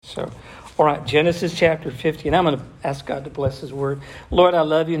So, all right, Genesis chapter 50, and I'm going to ask God to bless his word. Lord, I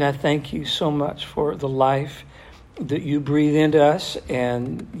love you, and I thank you so much for the life that you breathe into us,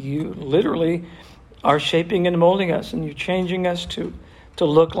 and you literally are shaping and molding us, and you're changing us to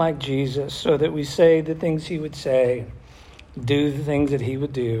look like Jesus so that we say the things he would say, do the things that he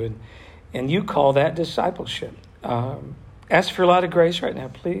would do, and you call that discipleship. Ask for a lot of grace right now,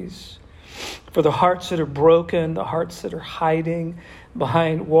 please, for the hearts that are broken, the hearts that are hiding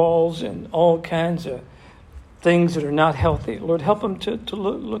behind walls and all kinds of things that are not healthy. Lord, help them to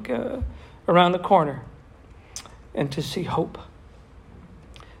look around the corner and to see hope.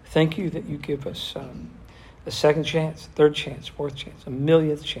 Thank you that you give us a second chance, third chance, fourth chance, a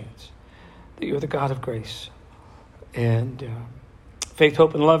millionth chance, that you're the God of grace. And faith,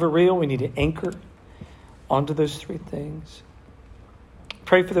 hope, and love are real. We need to anchor onto those three things.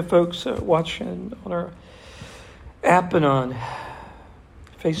 Pray for the folks watching on our app and on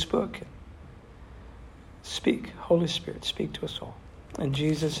Facebook. Speak, Holy Spirit, speak to us all. In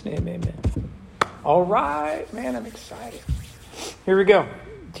Jesus' name, amen. All right, man, I'm excited. Here we go.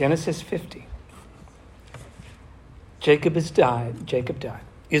 Genesis 50. Jacob died.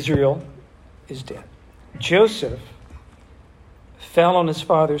 Israel is dead. Joseph fell on his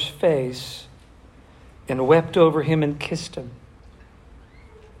father's face and wept over him and kissed him.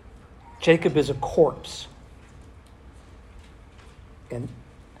 Jacob is a corpse. And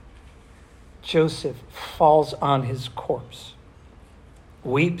Joseph falls on his corpse,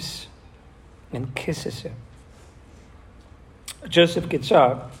 weeps, and kisses him. Joseph gets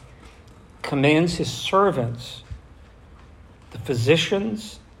up, commands his servants, the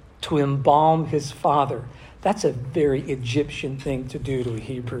physicians, to embalm his father. That's a very Egyptian thing to do to a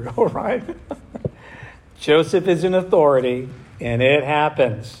Hebrew, all right? Joseph is an authority, and it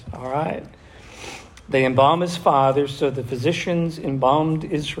happens, all right? They embalm his father, so the physicians embalmed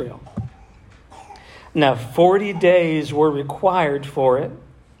Israel. Now, 40 days were required for it,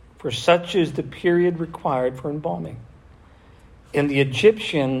 for such is the period required for embalming. And the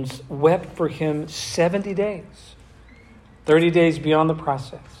Egyptians wept for him 70 days, 30 days beyond the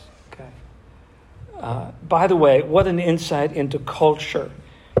process. Okay. By the way, what an insight into culture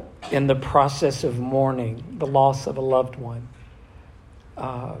in the process of mourning, the loss of a loved one.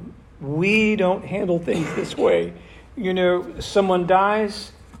 We don't handle things this way. You know, someone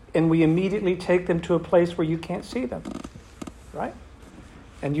dies and we immediately take them to a place where you can't see them, right?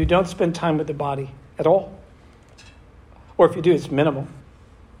 And you don't spend time with the body at all. Or if you do, it's minimal,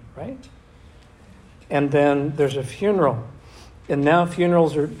 right? And then there's a funeral. And now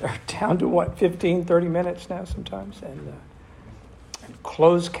funerals are down to 15, 30 minutes now sometimes. And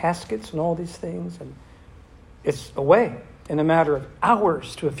closed caskets and all these things. And it's away in a matter of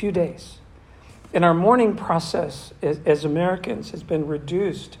hours to a few days. And our mourning process as Americans has been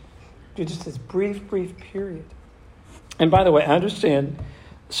reduced to just this brief period. And by the way, I understand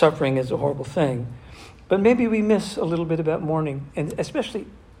suffering is a horrible thing, but maybe we miss a little bit about mourning, and especially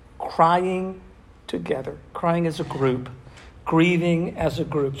crying together, crying as a group, grieving as a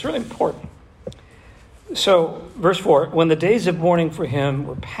group. It's really important. So, verse 4, when the days of mourning for him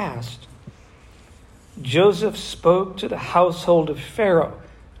were past, Joseph spoke to the household of Pharaoh.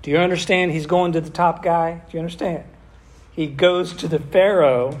 Do you understand? He's going to the top guy. Do you understand? He goes to the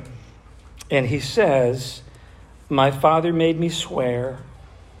Pharaoh and he says, my father made me swear,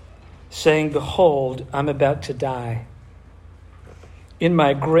 saying, behold, I'm about to die. In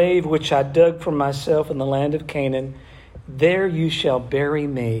my grave, which I dug for myself in the land of Canaan, there you shall bury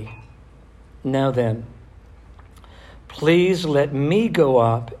me. Now then, please let me go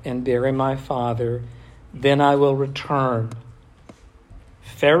up and bury my father, then I will return.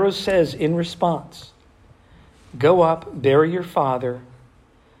 Pharaoh says in response, go up, bury your father,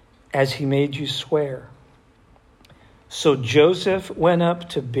 as he made you swear. So Joseph went up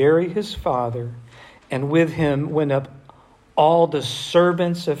to bury his father, and with him went up all the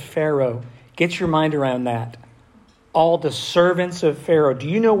servants of Pharaoh. Get your mind around that. All the servants of Pharaoh. Do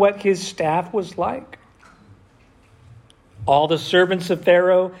you know what his staff was like? All the servants of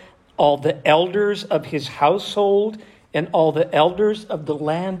Pharaoh, all the elders of his household, and all the elders of the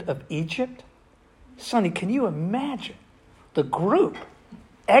land of Egypt. Sonny, can you imagine the group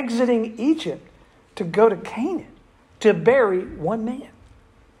exiting Egypt to go to Canaan to bury one man?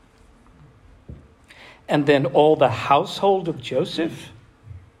 And then all the household of Joseph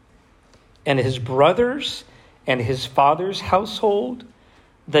and his brothers and his father's household,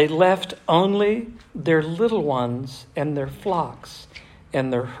 they left only their little ones and their flocks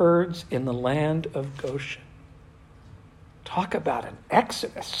and their herds in the land of Goshen. Talk about an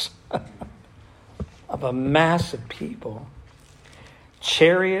exodus of a mass of people.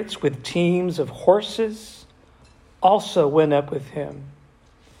 Chariots with teams of horses also went up with him.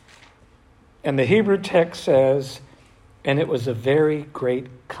 And the Hebrew text says, and it was a very great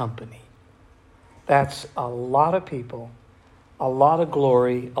company. That's a lot of people, a lot of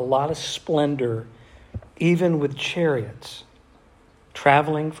glory, a lot of splendor, even with chariots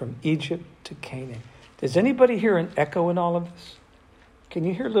traveling from Egypt to Canaan. Does anybody hear an echo in all of this? Can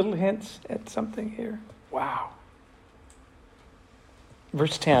you hear little hints at something here? Wow.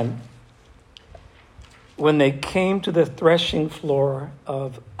 Verse 10. When they came to the threshing floor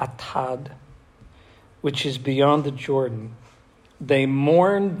of Atad, which is beyond the Jordan, they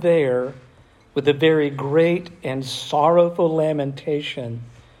mourned there with a very great and sorrowful lamentation,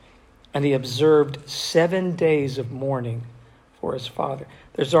 and he observed 7 days of mourning for his father.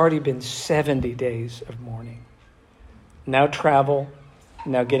 There's already been 70 days of mourning. Now travel,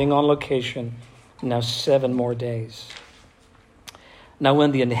 now getting on location, now 7 more days. Now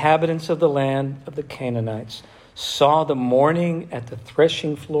when the inhabitants of the land of the Canaanites saw the mourning at the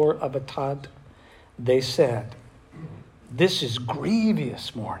threshing floor of Atad, they said, "This is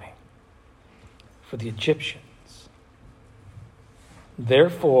grievous mourning for the Egyptians."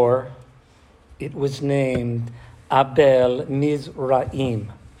 Therefore, it was named Abel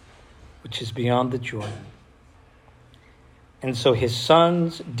Mizraim, which is beyond the Jordan. And so his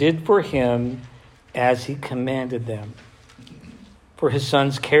sons did for him as he commanded them. For his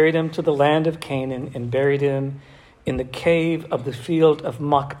sons carried him to the land of Canaan and buried him in the cave of the field of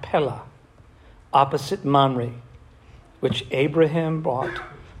Machpelah, opposite Mamre, which Abraham bought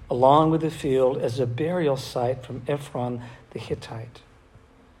along with the field as a burial site from Ephron the Hittite.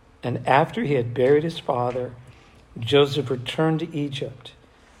 And after he had buried his father, Joseph returned to Egypt,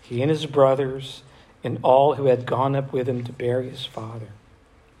 he and his brothers, and all who had gone up with him to bury his father.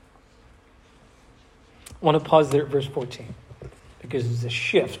 I want to pause there at verse 14, because there's a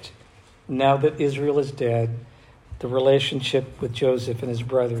shift. Now that Israel is dead, the relationship with Joseph and his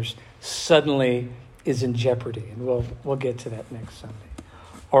brothers suddenly is in jeopardy. And we'll get to that next Sunday.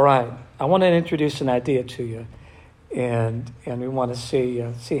 All right. I want to introduce an idea to you, and we want to see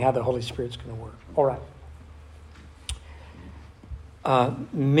how the Holy Spirit's going to work. All right.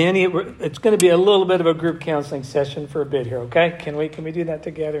 It's going to be a little bit of a group counseling session for a bit here, okay? Can we do that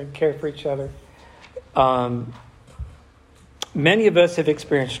together and care for each other? Many of us have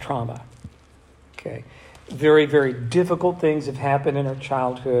experienced trauma, okay? Very, very difficult things have happened in our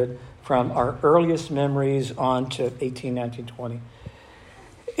childhood, from our earliest memories on to 18, 19, 20.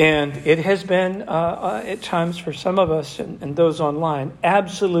 And it has been, at times for some of us and those online,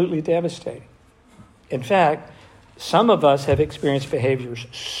 absolutely devastating. In fact, some of us have experienced behaviors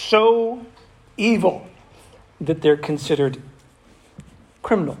so evil that they're considered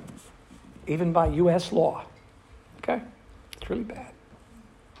criminal, even by U.S. law. Okay? It's really bad.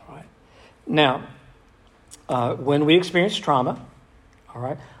 All right. Now, when we experience trauma, all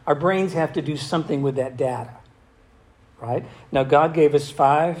right, our brains have to do something with that data. Right? Now, God gave us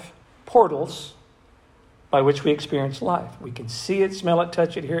 5 portals by which we experience life. We can see it, smell it,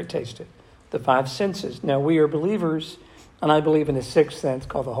 touch it, hear it, taste it. The 5 senses. Now, we are believers, and I believe in a 6th sense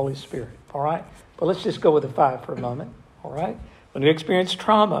called the Holy Spirit. All right? But let's just go with the 5 for a moment. All right? When we experience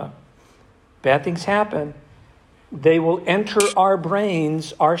trauma, bad things happen, they will enter our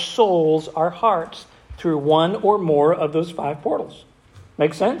brains, our souls, our hearts through one or more of those 5 portals.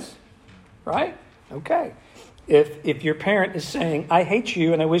 Make sense? Right? Okay. If your parent is saying, "I hate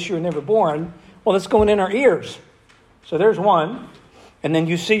you and I wish you were never born," well, it's going in our ears. So there's one. And then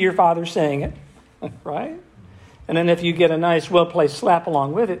you see your father saying it, right? And then if you get a nice, well-placed slap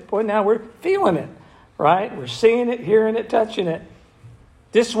along with it, boy, now we're feeling it, right? We're seeing it, hearing it, touching it.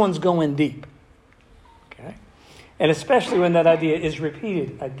 This one's going deep, okay? And especially when that idea is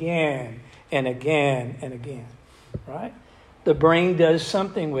repeated again and again and again, right? The brain does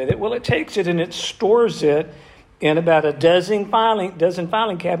something with it. Well, it takes it and it stores it in about a dozen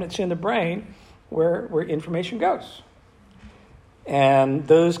filing cabinets in the brain where information goes. And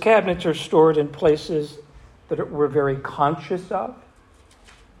those cabinets are stored in places that we're very conscious of.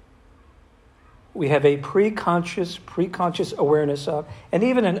 We have a preconscious awareness of, and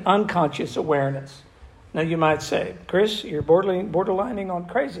even an unconscious awareness. Now you might say, "Chris, you're borderlining on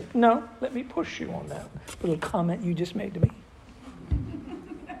crazy." No, let me push you on that little comment you just made to me.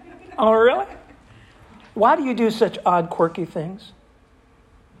 Oh, really? Why do you do such odd, quirky things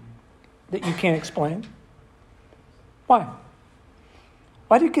that you can't explain? Why?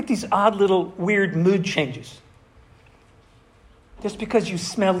 Why do you get these odd little weird mood changes? Just because you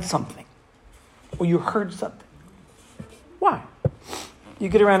smelled something or you heard something. Why? You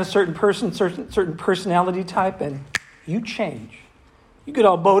get around a certain person, certain personality type, and you change. You get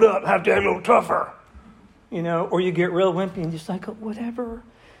all bowed up, have to act a little tougher. Or you get real wimpy and just like, oh, whatever.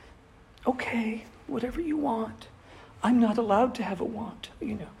 Okay, whatever you want. I'm not allowed to have a want,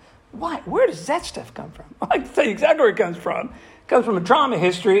 Why? Where does that stuff come from? I can tell you exactly where it comes from. It comes from a trauma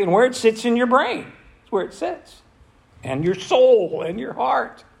history and where it sits in your brain. It's where it sits. And your soul and your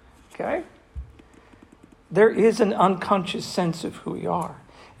heart. Okay? There is an unconscious sense of who we are.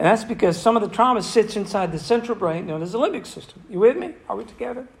 And that's because some of the trauma sits inside the central brain known as the limbic system. You with me? Are we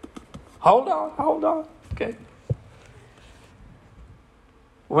together? Hold on. Okay.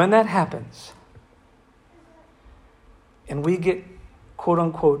 When that happens, and we get, quote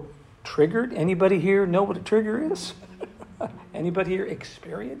unquote, triggered. Anybody here know what a trigger is? Anybody here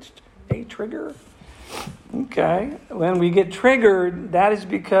experienced a trigger? Okay. When we get triggered, that is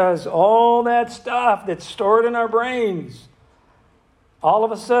because all that stuff that's stored in our brains, all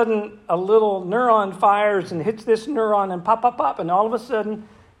of a sudden a little neuron fires and hits this neuron and pop, and all of a sudden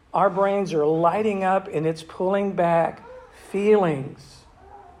our brains are lighting up and it's pulling back feelings,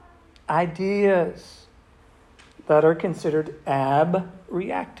 ideas that are considered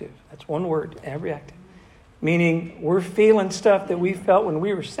ab-reactive. That's one word, ab-reactive. Meaning we're feeling stuff that we felt when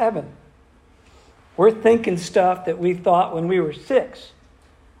we were 7. We're thinking stuff that we thought when we were 6.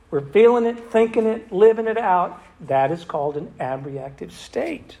 We're feeling it, thinking it, living it out. That is called an ab-reactive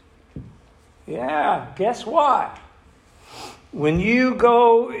state. Yeah, guess what? When you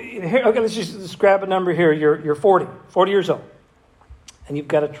go, okay, let's grab a number here. You're 40 years old, and you've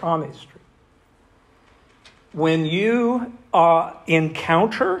got a trauma history. When you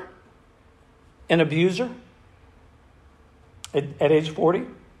encounter an abuser at age 40,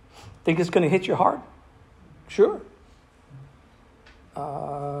 think it's going to hit you hard? Sure.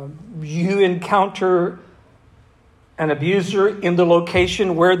 You encounter an abuser in the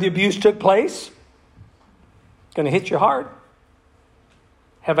location where the abuse took place, going to hit you hard.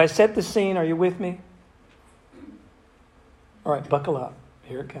 Have I set the scene? Are you with me? All right, buckle up.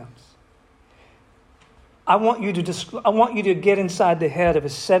 Here it comes. I want you to get inside the head of a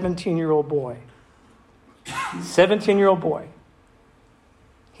 17-year-old boy. 17-year-old boy.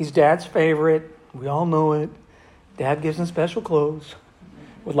 He's Dad's favorite. We all know it. Dad gives him special clothes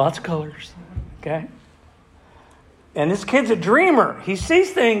with lots of colors. Okay? And this kid's a dreamer. He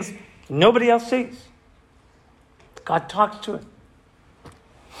sees things nobody else sees. God talks to him.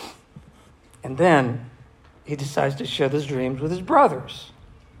 And then he decides to share his dreams with his brothers.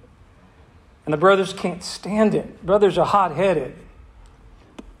 And the brothers can't stand it. Brothers are hot-headed.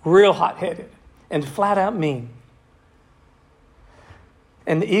 Real hot-headed. And flat out mean.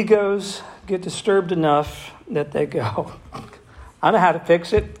 And the egos get disturbed enough that they go, I know how to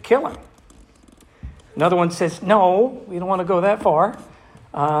fix it. Kill him. Another one says, no, we don't want to go that far.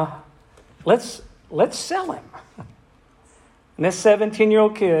 Let's sell him. And this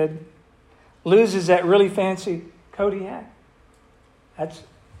 17-year-old kid loses that really fancy coat he had. That's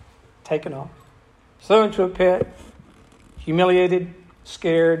taken off. Thrown into a pit, humiliated,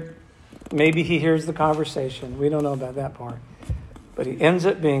 scared. Maybe he hears the conversation. We don't know about that part. But he ends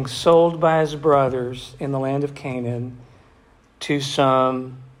up being sold by his brothers in the land of Canaan to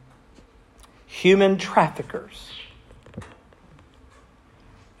some human traffickers.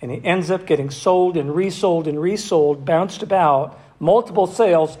 And he ends up getting sold and resold, bounced about, multiple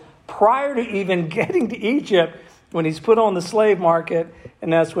sales, prior to even getting to Egypt, when he's put on the slave market,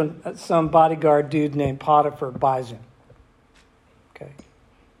 and that's when some bodyguard dude named Potiphar buys him. Okay.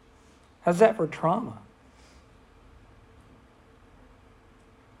 How's that for trauma?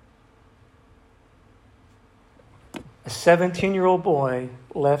 A 17-year-old boy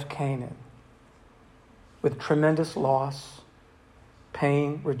left Canaan with tremendous loss,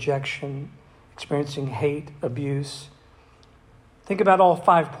 pain, rejection, experiencing hate, abuse. Think about all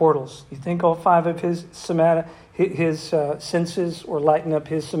 5 portals. You think all 5 of his senses were lighting up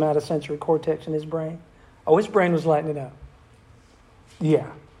his somatosensory cortex in his brain? Oh, his brain was lighting it up.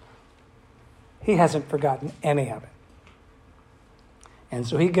 Yeah. He hasn't forgotten any of it. And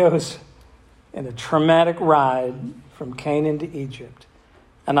so he goes in a traumatic ride from Canaan to Egypt.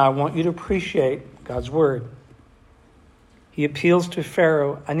 And I want you to appreciate God's word. He appeals to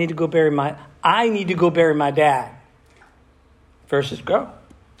Pharaoh, I need to go bury my dad. Versus go.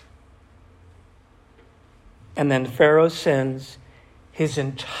 And then Pharaoh sends his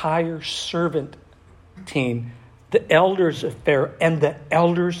entire servant team, the elders of Pharaoh and the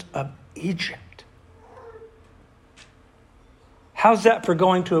elders of Egypt. How's that for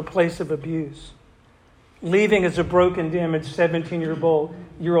going to a place of abuse? Leaving as a broken, damaged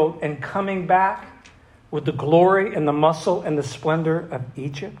 17-year-old and coming back with the glory and the muscle and the splendor of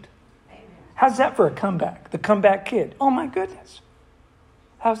Egypt? How's that for a comeback? The comeback kid. Oh my goodness.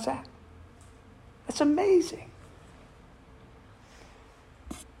 How's that? That's amazing.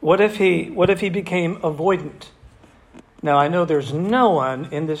 What if he became avoidant? Now, I know there's no one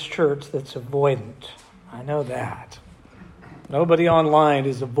in this church that's avoidant. I know that. Nobody online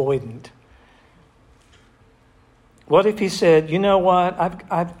is avoidant. What if he said, you know what,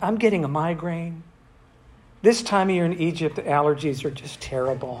 I'm getting a migraine. This time of year in Egypt, the allergies are just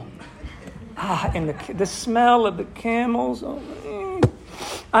terrible. And the smell of the camels.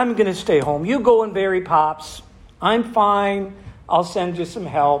 I'm going to stay home. You go and bury Pops. I'm fine. I'll send you some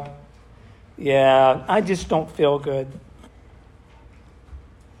help. Yeah, I just don't feel good.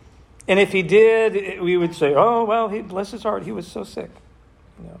 And if he did, we would say, oh, well, bless his heart, he was so sick.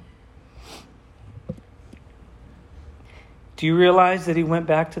 Do you realize that he went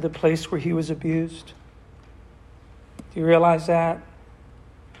back to the place where he was abused? Do you realize that?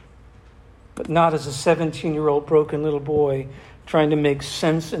 But not as a 17-year-old broken little boy trying to make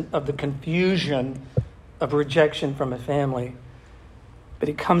sense of the confusion of rejection from a family. But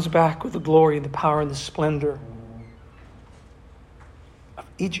he comes back with the glory and the power and the splendor of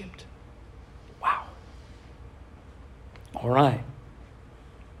Egypt. Wow. All right.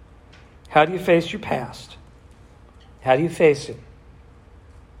 How do you face your past? How do you face it?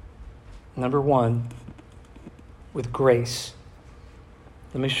 Number one, with grace.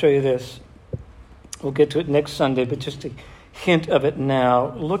 Let me show you this. We'll get to it next Sunday, but just a hint of it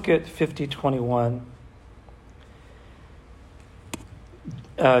now. Look at 50:21.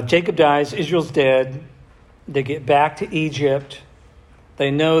 Jacob dies. Israel's dead. They get back to Egypt. They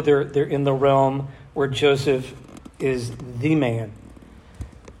know they're in the realm where Joseph is the man.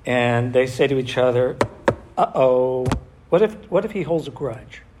 And they say to each other, uh-oh, what if he holds a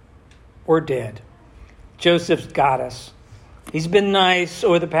grudge? We're dead. Joseph's got us. He's been nice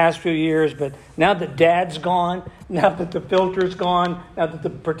over the past few years, but now that Dad's gone, now that the filter's gone, now that the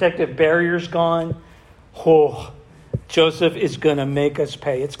protective barrier's gone, Joseph is going to make us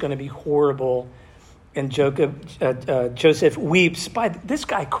pay. It's going to be horrible. And Joseph weeps. This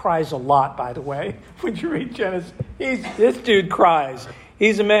guy cries a lot, by the way. When you read Genesis, this dude cries.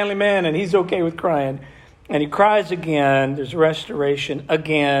 He's a manly man, and he's okay with crying. And he cries again. There's restoration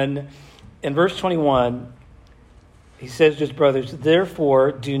again. In verse 21, he says to his brothers,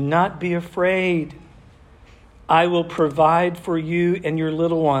 therefore, do not be afraid. I will provide for you and your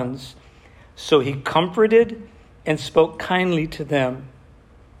little ones. So he comforted and spoke kindly to them.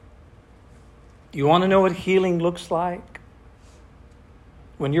 You want to know what healing looks like?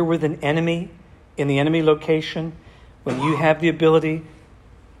 When you're with an enemy, in the enemy location, when you have the ability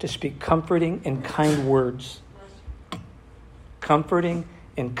to speak comforting and kind words. Comforting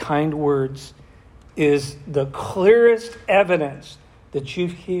and kind words is the clearest evidence that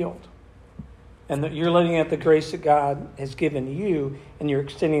you've healed and that you're looking at the grace that God has given you, and you're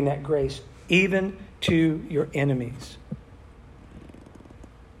extending that grace even to your enemies.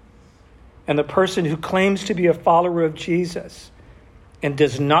 And the person who claims to be a follower of Jesus and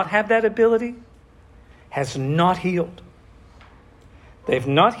does not have that ability has not healed. They've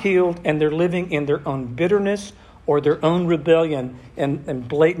not healed, and they're living in their own bitterness or their own rebellion and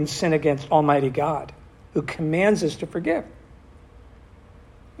blatant sin against Almighty God, who commands us to forgive.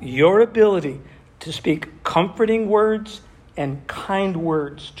 Your ability to speak comforting words and kind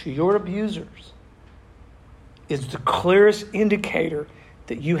words to your abusers is the clearest indicator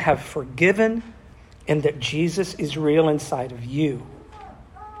that you have forgiven and that Jesus is real inside of you.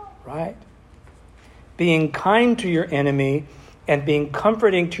 Right? Being kind to your enemy and being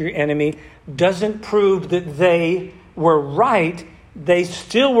comforting to your enemy doesn't prove that they were right. They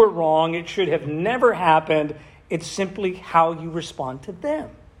still were wrong. It should have never happened. It's simply how you respond to them.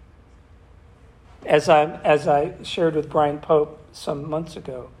 As I shared with Brian Pope some months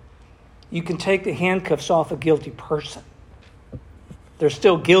ago, you can take the handcuffs off a guilty person. They're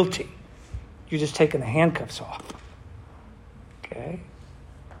still guilty. You're just taking the handcuffs off. Okay?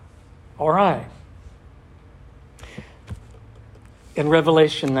 All right. In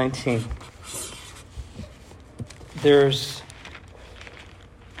Revelation 19, if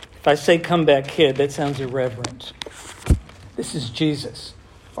I say comeback kid, that sounds irreverent. This is Jesus.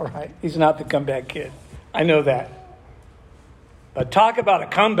 All right? He's not the comeback kid. I know that. But talk about a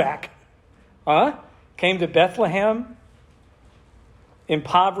comeback. Huh? Came to Bethlehem,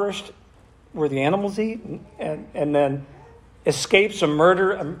 impoverished where the animals eat, and then escapes a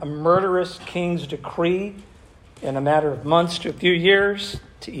murderous king's decree in a matter of months to a few years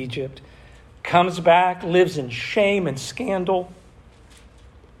to Egypt, comes back, lives in shame and scandal,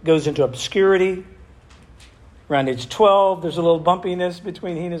 goes into obscurity. Around age 12, there's a little bumpiness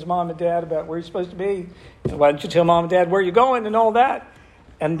between he and his mom and dad about where he's supposed to be. And why don't you tell mom and dad where you're going and all that?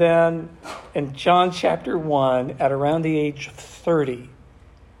 And then in John chapter 1, at around the age of 30,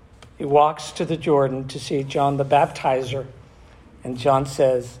 he walks to the Jordan to see John the Baptizer. And John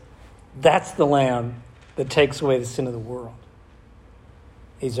says, that's the Lamb that takes away the sin of the world.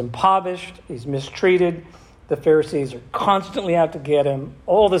 He's impoverished. He's mistreated. The Pharisees are constantly out to get him.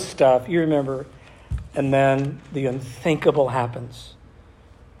 All this stuff, you remember. And then the unthinkable happens.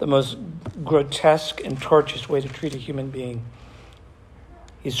 The most grotesque and torturous way to treat a human being.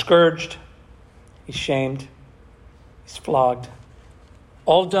 He's scourged. He's shamed. He's flogged.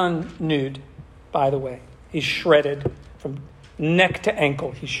 All done nude, by the way. He's shredded from neck to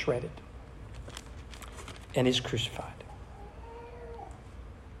ankle. He's shredded. And he's crucified.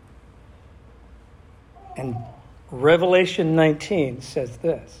 And Revelation 19 says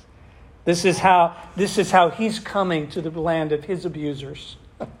this. This is how he's coming to the land of his abusers.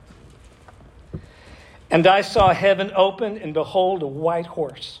 And I saw heaven open, and behold, a white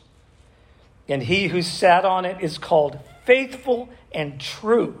horse. And he who sat on it is called Faithful and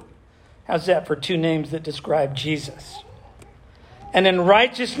True. How's that for two names that describe Jesus? And in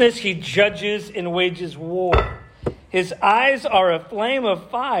righteousness he judges and wages war. His eyes are a flame of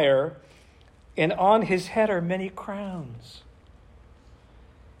fire, and on his head are many crowns.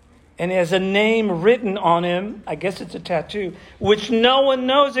 And he has a name written on him, I guess it's a tattoo, which no one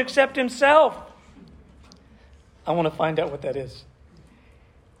knows except himself. I want to find out what that is.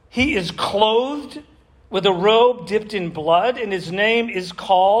 He is clothed with a robe dipped in blood, and his name is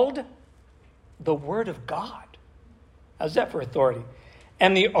called the Word of God. How's that for authority?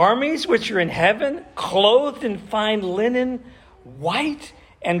 And the armies which are in heaven, clothed in fine linen, white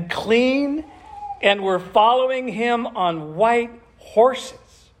and clean, and were following him on white horses.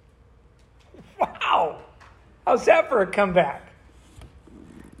 Wow! How's that for a comeback?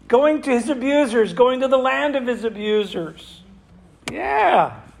 Going to his abusers, going to the land of his abusers.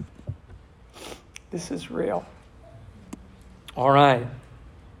 Yeah. This is real. All right.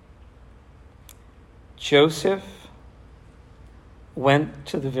 Joseph went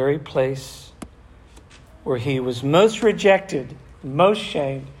to the very place where he was most rejected, most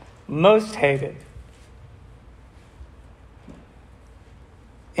shamed, most hated.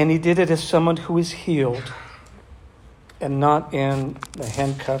 And he did it as someone who is healed and not in the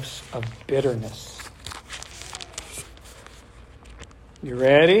handcuffs of bitterness. You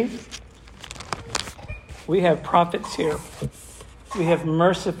ready? We have prophets here. We have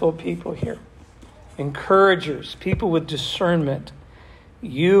merciful people here. Encouragers, people with discernment.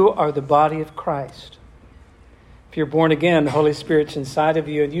 You are the body of Christ. If you're born again, the Holy Spirit's inside of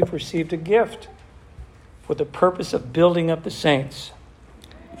you and you've received a gift for the purpose of building up the saints,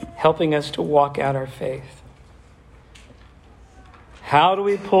 helping us to walk out our faith. How do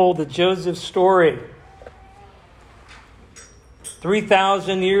we pull the Joseph story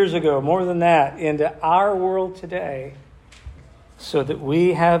 3,000 years ago, more than that, into our world today so that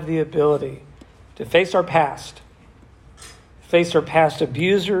we have the ability to face our past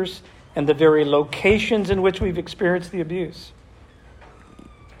abusers and the very locations in which we've experienced the abuse,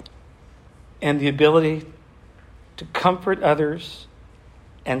 and the ability to comfort others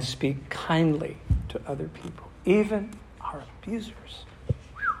and speak kindly to other people, even our abusers.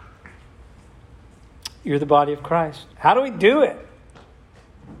 You're the body of Christ. How do we do it?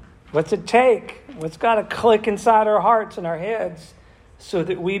 What's it take? What's got to click inside our hearts and our heads so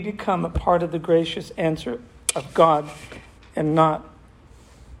that we become a part of the gracious answer of God and not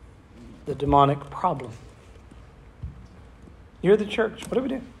the demonic problem? You're the church. What do we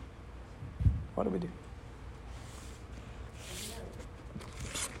do? What do we do?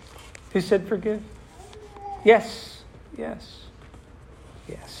 Who said forgive? Yes. Yes.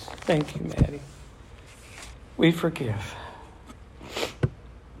 Yes. Thank you, Maddie. We forgive.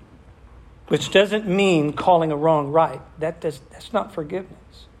 Which doesn't mean calling a wrong right. That's not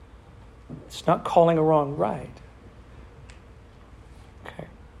forgiveness. It's not calling a wrong right. Okay.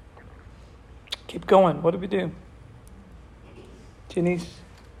 Keep going. What do we do? Janice?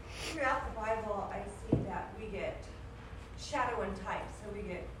 Throughout the Bible, I see that we get shadow and type. So we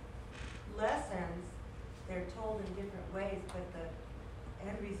get lessons. They're told in different ways, but the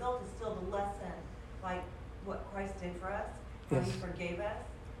end result is still the lesson, like what Christ did for us, how He forgave us.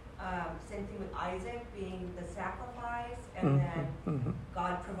 Same thing with Isaac being the sacrifice, and then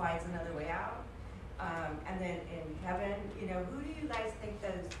God provides another way out. And then in heaven, who do you guys think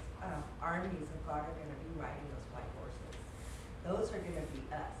those armies of God are going to be riding those white horses? Those are going to be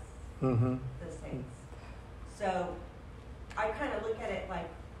us, the saints. So I kind of look at it like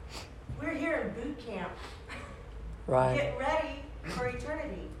we're here in boot camp, right? Getting ready for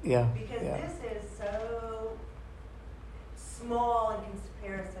eternity. Yeah. Because this is so small in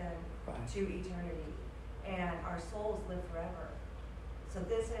comparison Right. to eternity, and our souls live forever. So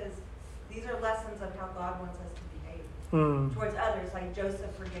these are lessons of how God wants us to behave towards others. Like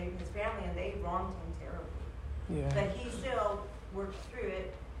Joseph forgave his family, and they wronged him terribly. Yeah. But he still worked through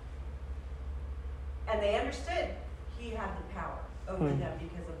it, and they understood he had the power over them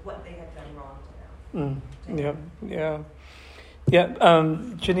because of what they had done wrong to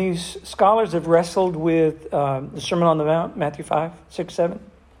them. Janice, scholars have wrestled with the Sermon on the Mount, Matthew 5, 6, 7.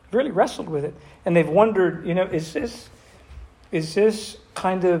 Really wrestled with it. And they've wondered, is this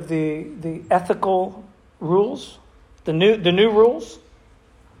kind of the ethical rules, the new rules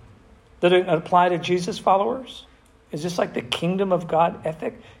that apply to Jesus followers? Is this like the kingdom of God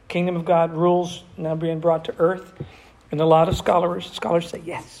ethic? Kingdom of God rules now being brought to earth? And a lot of scholars say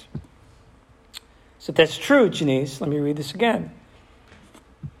yes. So that's true, Janice. Let me read this again.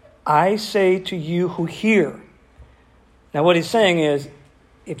 I say to you who hear. Now what he's saying is,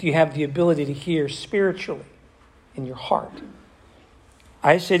 if you have the ability to hear spiritually in your heart,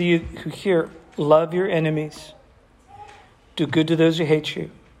 I say to you who hear, love your enemies. Do good to those who hate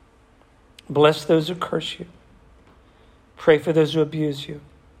you. Bless those who curse you. Pray for those who abuse you.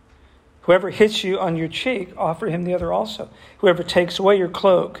 Whoever hits you on your cheek, offer him the other also. Whoever takes away your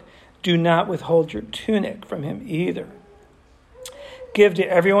cloak, do not withhold your tunic from him either. Give to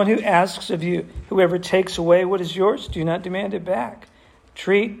everyone who asks of you. Whoever takes away what is yours, do not demand it back.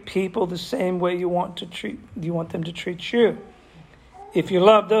 Treat people the same way you want them to treat you. If you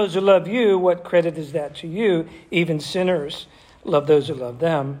love those who love you, what credit is that to you? Even sinners love those who love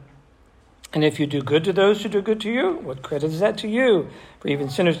them. And if you do good to those who do good to you, what credit is that to you? For even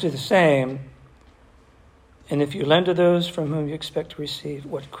sinners do the same. And if you lend to those from whom you expect to receive,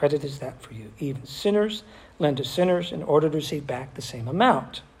 what credit is that for you? Even sinners lend to sinners in order to receive back the same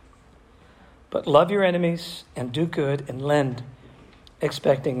amount. But love your enemies and do good and lend,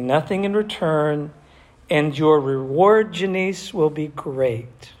 expecting nothing in return, and your reward, Janice, will be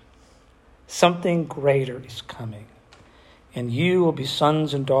great. Something greater is coming, and you will be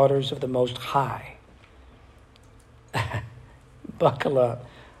sons and daughters of the Most High. Buckle up,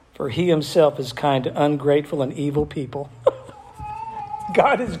 for he himself is kind to ungrateful and evil people.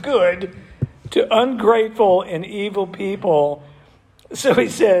 God is good to ungrateful and evil people. So he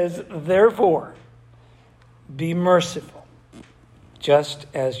says, therefore, be merciful, just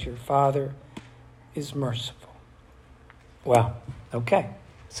as your Father is merciful. Wow. Okay.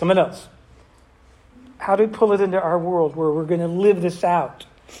 Someone else. How do we pull it into our world where we're going to live this out?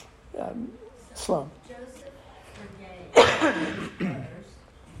 Sloan. Joseph forgave his brothers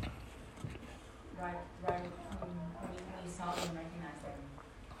right when he saw them, recognized them,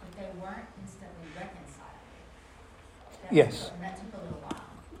 but they weren't instantly reconciled. Yes. And that took a little while.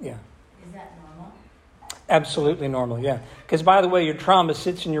 Yeah. Is that normal? Absolutely normal, yeah. Because, by the way, your trauma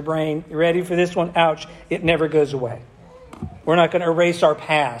sits in your brain. You ready for this one? Ouch. It never goes away. We're not going to erase our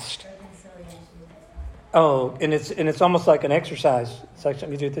past. Reconciliation. Oh, and it's almost like an exercise. It's like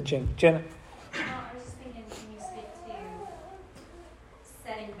something you do at the gym. Jenna? I was just thinking, can you speak to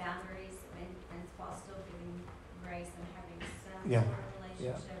setting boundaries and while still giving grace and having some Yeah. sort of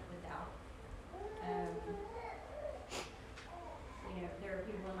relationship without, there are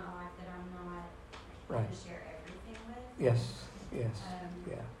people in my life that I'm not going Right. to share everything with. Yes. Yeah.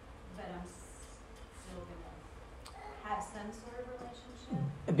 But I'm still going to have some sort of relationship.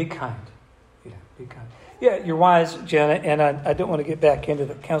 And be kind. Yeah, be kind. Yeah, you're wise, Jenna, and I don't want to get back into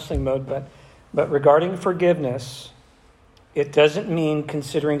the counseling mode, but regarding forgiveness, it doesn't mean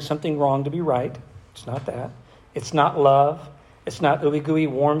considering something wrong to be right. It's not that. It's not love. It's not ooey-gooey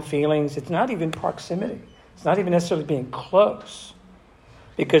warm feelings. It's not even proximity. It's not even necessarily being close.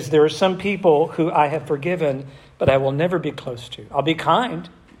 Because there are some people who I have forgiven, but I will never be close to. I'll be kind,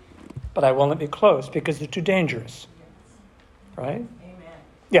 but I won't be close because they're too dangerous. Right? Amen.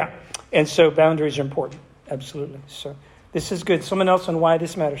 Yeah. And so boundaries are important. Absolutely. So this is good. Someone else on why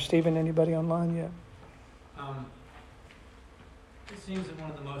this matters. Stephen, anybody online yet? It seems that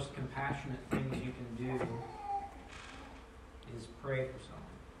one of the most compassionate things you can do is pray for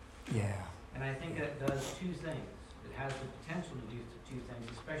someone. Yeah. And I think that does two things. It has the potential to do two things,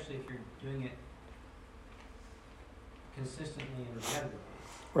 especially if you're doing it consistently and repetitively.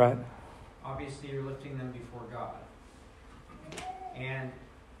 Right. Obviously, you're lifting them before God. And,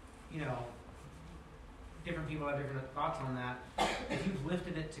 different people have different thoughts on that. If you've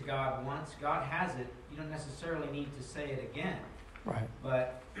lifted it to God once, God has it. You don't necessarily need to say it again. Right.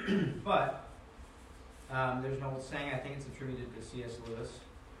 But there's an old saying, I think it's attributed to C.S. Lewis,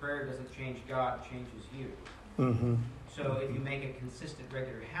 prayer doesn't change God, it changes you. Mm-hmm. So if you make a consistent,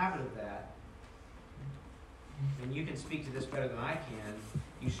 regular habit of that, and you can speak to this better than I can,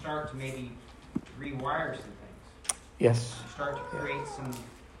 you start to maybe rewire some things. Yes. You start to create some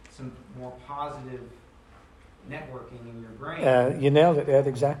more positive networking in your brain. You nailed it, Ed,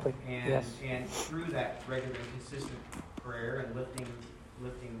 exactly. And, yes. and through that regular and consistent prayer and lifting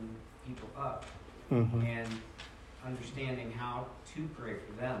people up Mm-hmm. and understanding how to pray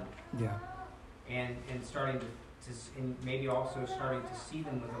for them. Yeah. And starting to and maybe also starting to see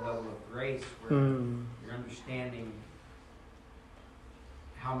them with a level of grace where you're understanding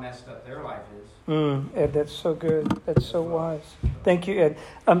how messed up their life is. Ed, that's so good. That's so wise. Thank you, Ed.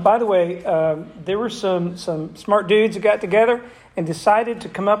 By the way, there were some smart dudes who got together and decided to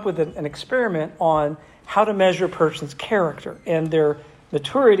come up with an experiment on how to measure a person's character and their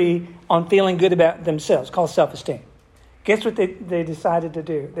maturity on feeling good about themselves, called self-esteem. Guess what they decided to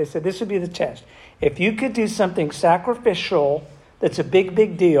do? They said this would be the test. If you could do something sacrificial that's a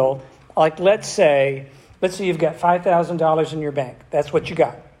big deal, like let's say you've got $5,000 in your bank. That's what you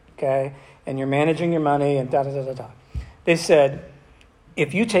got, okay? And you're managing your money and da-da-da-da-da. They said,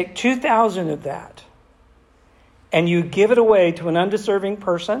 if you take $2,000 of that and you give it away to an undeserving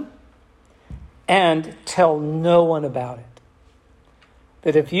person and tell no one about it,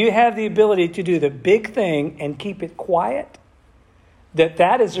 that if you have the ability to do the big thing and keep it quiet,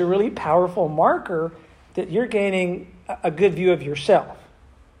 that is a really powerful marker that you're gaining a good view of yourself.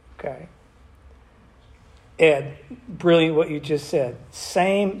 Okay. Ed, brilliant what you just said.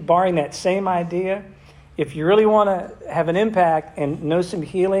 Barring that same idea, if you really want to have an impact and know some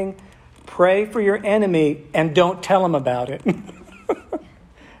healing, pray for your enemy and don't tell him about it.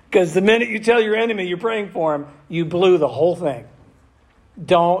 Because the minute you tell your enemy you're praying for him, you blew the whole thing.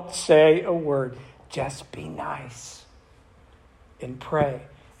 Don't say a word. Just be nice and pray.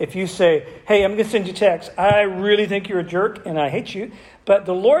 If you say, hey, I'm going to send you a text. I really think you're a jerk and I hate you, but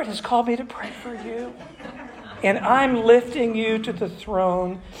the Lord has called me to pray for you. And I'm lifting you to the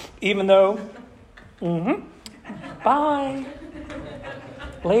throne, even though, bye.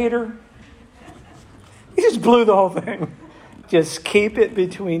 Later. You just blew the whole thing. Just keep it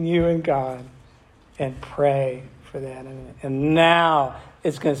between you and God and pray for that. And now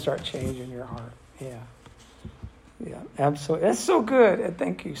it's going to start changing your heart. Yeah, absolutely. That's so good.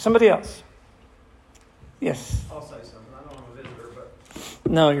 Thank you. Somebody else. Yes. I'll say something. I know I'm a visitor, but...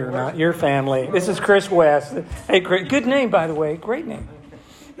 No, you're not. You're family. This is Chris West. Hey, great. Good name, by the way. Great name.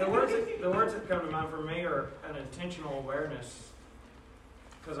 The words that come to mind for me are an intentional awareness,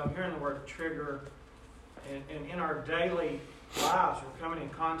 because I'm hearing the word trigger, and in our daily lives, we're coming in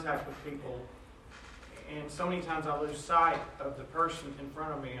contact with people, and so many times I lose sight of the person in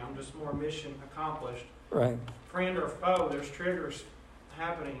front of me. I'm just more mission accomplished. Right. Friend or foe, there's triggers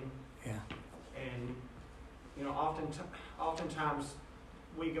happening. Yeah. And, oftentimes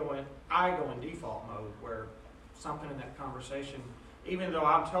I go in default mode where something in that conversation, even though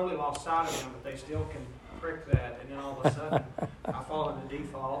I'm totally lost sight of them, but they still can prick that, and then all of a sudden I fall into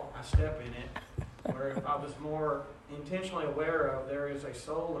default, I step in it, where if I was more intentionally aware of there is a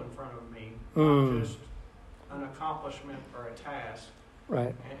soul in front of me, not just an accomplishment or a task.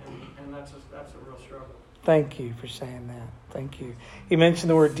 Right. And that's a real struggle. Thank you for saying that. Thank you. You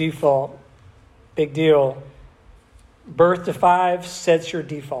mentioned the word default. Big deal. Birth to 5 sets your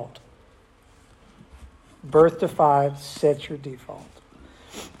default. Birth to 5 sets your default.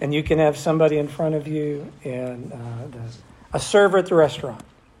 And you can have somebody in front of you and a server at the restaurant.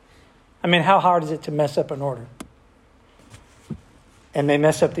 I mean, how hard is it to mess up an order? And they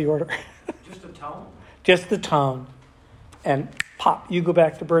mess up the order. Just a tone. Just the tone. And pop, you go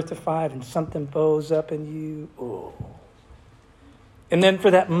back to birth to 5 and something bows up in you. Oh. And then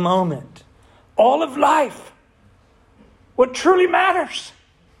for that moment, all of life, what truly matters,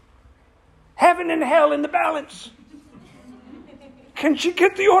 heaven and hell in the balance. Can she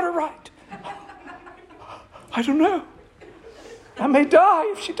get the order right? I don't know. I may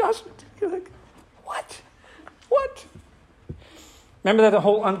die if she doesn't. You're like, what? What? Remember that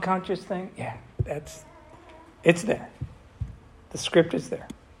whole unconscious thing? Yeah, it's there. The script is there.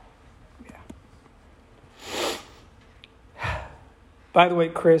 Yeah. By the way,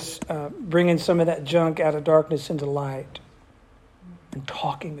 Chris, bringing some of that junk out of darkness into light and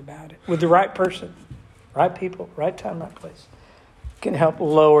talking about it with the right person, right people, right time, right place, can help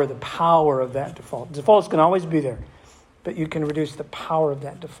lower the power of that default. Defaults can always be there, but you can reduce the power of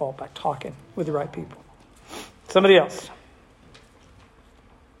that default by talking with the right people. Somebody else.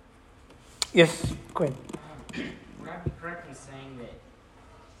 Yes, Quinn. Would I be correct in saying that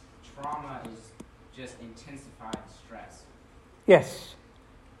trauma is just intensified stress? Yes.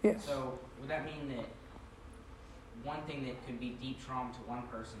 Yes. So would that mean that one thing that could be deep trauma to one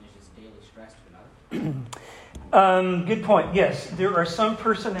person is just daily stress to another? Good point. Yes, there are some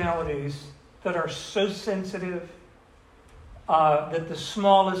personalities that are so sensitive that the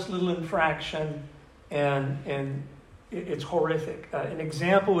smallest little infraction and it's horrific. An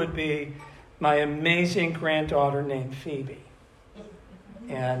example would be my amazing granddaughter named Phoebe.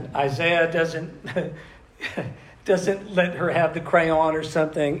 And Isaiah doesn't let her have the crayon or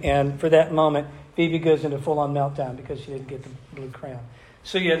something. And for that moment, Phoebe goes into full-on meltdown because she didn't get the blue crayon.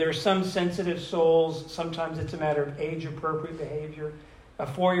 So yeah, there are some sensitive souls. Sometimes it's a matter of age-appropriate behavior. A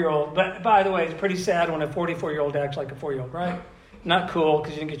 4-year-old, but by the way, it's pretty sad when a 44-year-old acts like a 4-year-old, right? Not cool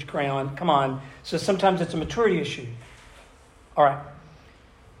because you didn't get your crayon. Come on. So sometimes it's a maturity issue. All right.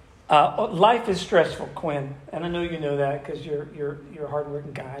 Life is stressful, Quinn, and I know you know that because you're a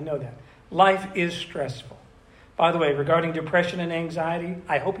hardworking guy. I know that. Life is stressful. By the way, regarding depression and anxiety,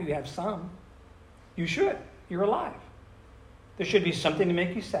 I hope you have some. You should. You're alive. There should be something to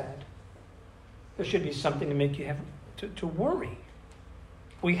make you sad. There should be something to make you have to worry.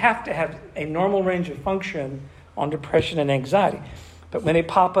 We have to have a normal range of function on depression and anxiety. But when they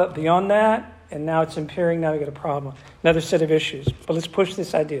pop up beyond that, and now it's impairing, now we got a problem. Another set of issues. But let's push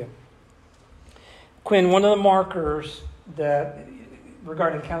this idea. Quinn, one of the markers that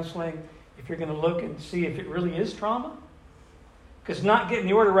regarding counseling, if you're going to look and see if it really is trauma, because not getting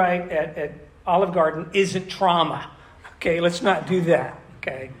the order right at Olive Garden isn't trauma. Okay, let's not do that.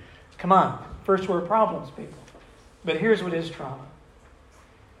 Okay, come on. First world problems, people. But here's what is trauma.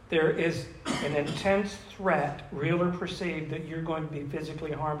 There is an intense threat, real or perceived, that you're going to be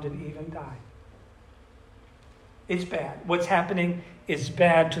physically harmed and even die. It's bad. What's happening is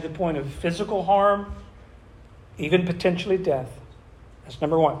bad to the point of physical harm, even potentially death. That's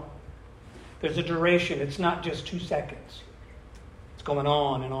number one. There's a duration. It's not just 2 seconds. It's going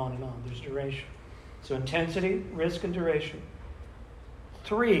on and on and on. There's duration. So intensity, risk, and duration.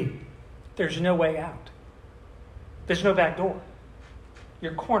 3, there's no way out. There's no back door.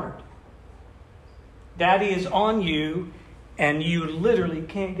 You're cornered. Daddy is on you, and you literally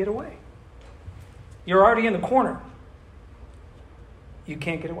can't get away. You're already in the corner. You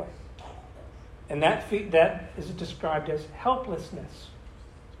can't get away. And that is described as helplessness.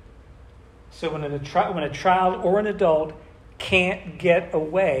 So when a child or an adult can't get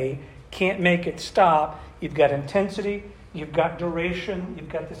away, can't make it stop, you've got intensity, you've got duration, you've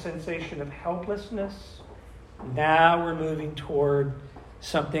got the sensation of helplessness. Now we're moving toward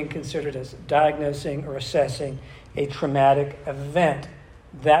something considered as diagnosing or assessing a traumatic event.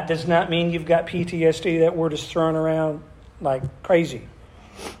 That does not mean you've got PTSD. That word is thrown around like crazy.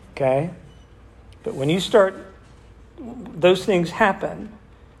 Okay? But when you start, those things happen,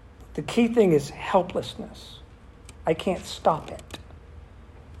 the key thing is helplessness. I can't stop it.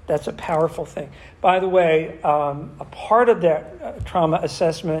 That's a powerful thing. By the way, a part of that trauma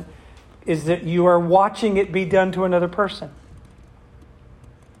assessment is that you are watching it be done to another person.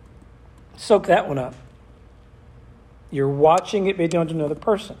 Soak that one up. You're watching it be done to another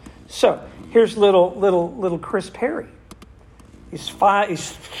person. So here's little Chris Perry. He's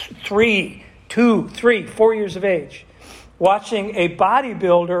 3, 2, 3, 4 years of age, watching a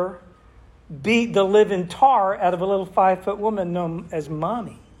bodybuilder beat the living tar out of a little 5-foot woman known as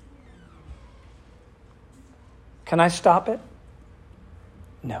Mommy. Can I stop it?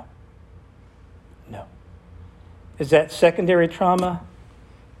 No. Is that secondary trauma?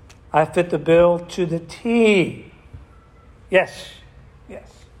 I fit the bill to the T. Yes. Yeah.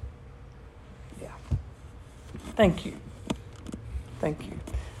 Thank you.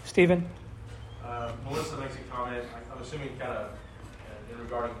 Stephen? Melissa makes a comment, I'm assuming kind of in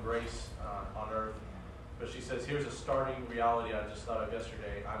regarding grace on earth, but she says, here's a starting reality I just thought of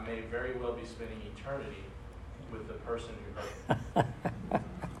yesterday. I may very well be spending eternity with the person who hurt me.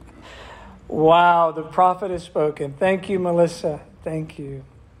 Wow, the prophet has spoken. Thank you, Melissa. Thank you.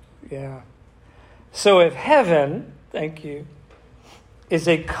 Yeah. So if heaven, thank you, is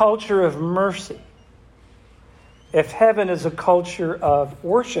a culture of mercy, if heaven is a culture of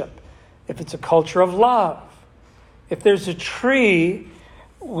worship, if it's a culture of love, if there's a tree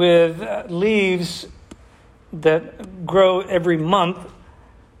with leaves that grow every month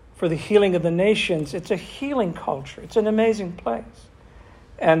for the healing of the nations, it's a healing culture. It's an amazing place.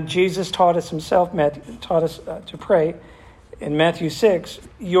 And Jesus taught us himself, taught us to pray in Matthew 6,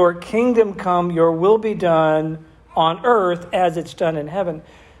 your kingdom come, your will be done on earth as it's done in heaven.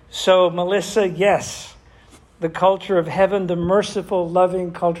 So, Melissa, yes, the culture of heaven, the merciful,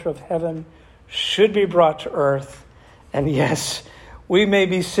 loving culture of heaven should be brought to earth. And yes, We may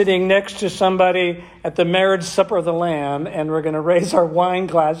be sitting next to somebody at the marriage supper of the Lamb, and we're going to raise our wine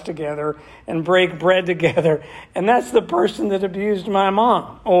glass together and break bread together. And that's the person that abused my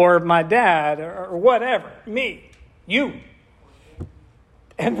mom or my dad or whatever. Me. You.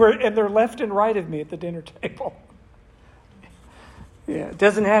 And they're left and right of me at the dinner table. Yeah, it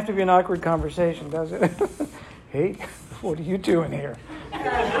doesn't have to be an awkward conversation, does it? Hey, what are you doing here?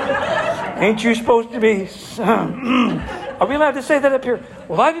 Ain't you supposed to be... Are we allowed to say that up here?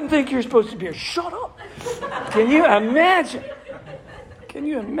 Well, I didn't think you were supposed to be here. Shut up. Can you imagine? Can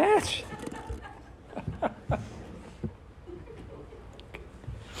you imagine?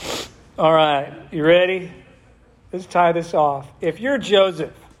 All right, you ready? Let's tie this off. If you're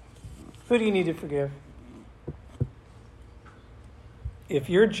Joseph, who do you need to forgive? If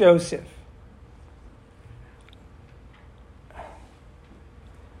you're Joseph,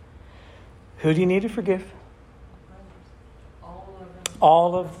 who do you need to forgive?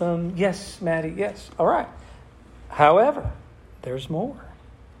 All of them. Yes, Maddie, yes. All right. However, there's more.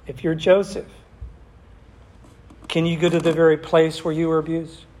 If you're Joseph, can you go to the very place where you were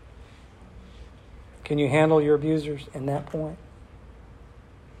abused? Can you handle your abusers in that point?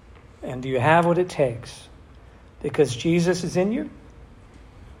 And do you have what it takes? Because Jesus is in you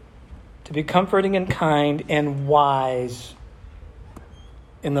to be comforting and kind and wise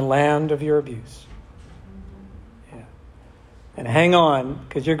in the land of your abuse. Yeah. And hang on,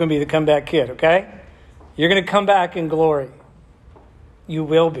 because you're going to be the comeback kid, okay? You're going to come back in glory. You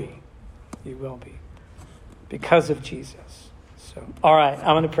will be. You will be. Because of Jesus. So, all right,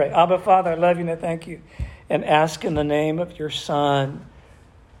 I'm going to pray. Abba, Father, I love you and I thank you. And ask in the name of your Son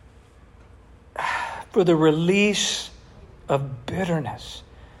for the release of bitterness,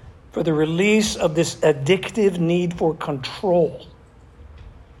 for the release of this addictive need for control,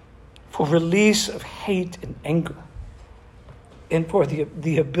 for release of hate and anger, and for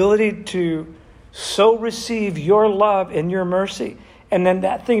the ability to so receive your love and your mercy, and then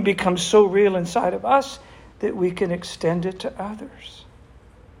that thing becomes so real inside of us that we can extend it to others.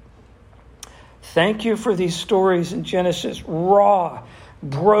 Thank you for these stories in Genesis. Raw,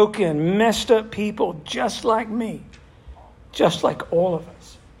 broken, messed up people just like me, just like all of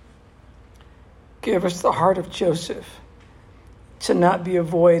us. Give us the heart of Joseph to not be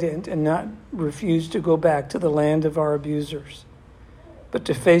avoidant and not refuse to go back to the land of our abusers, but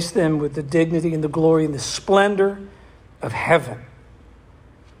to face them with the dignity and the glory and the splendor of heaven.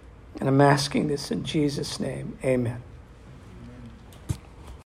 And I'm asking this in Jesus' name. Amen.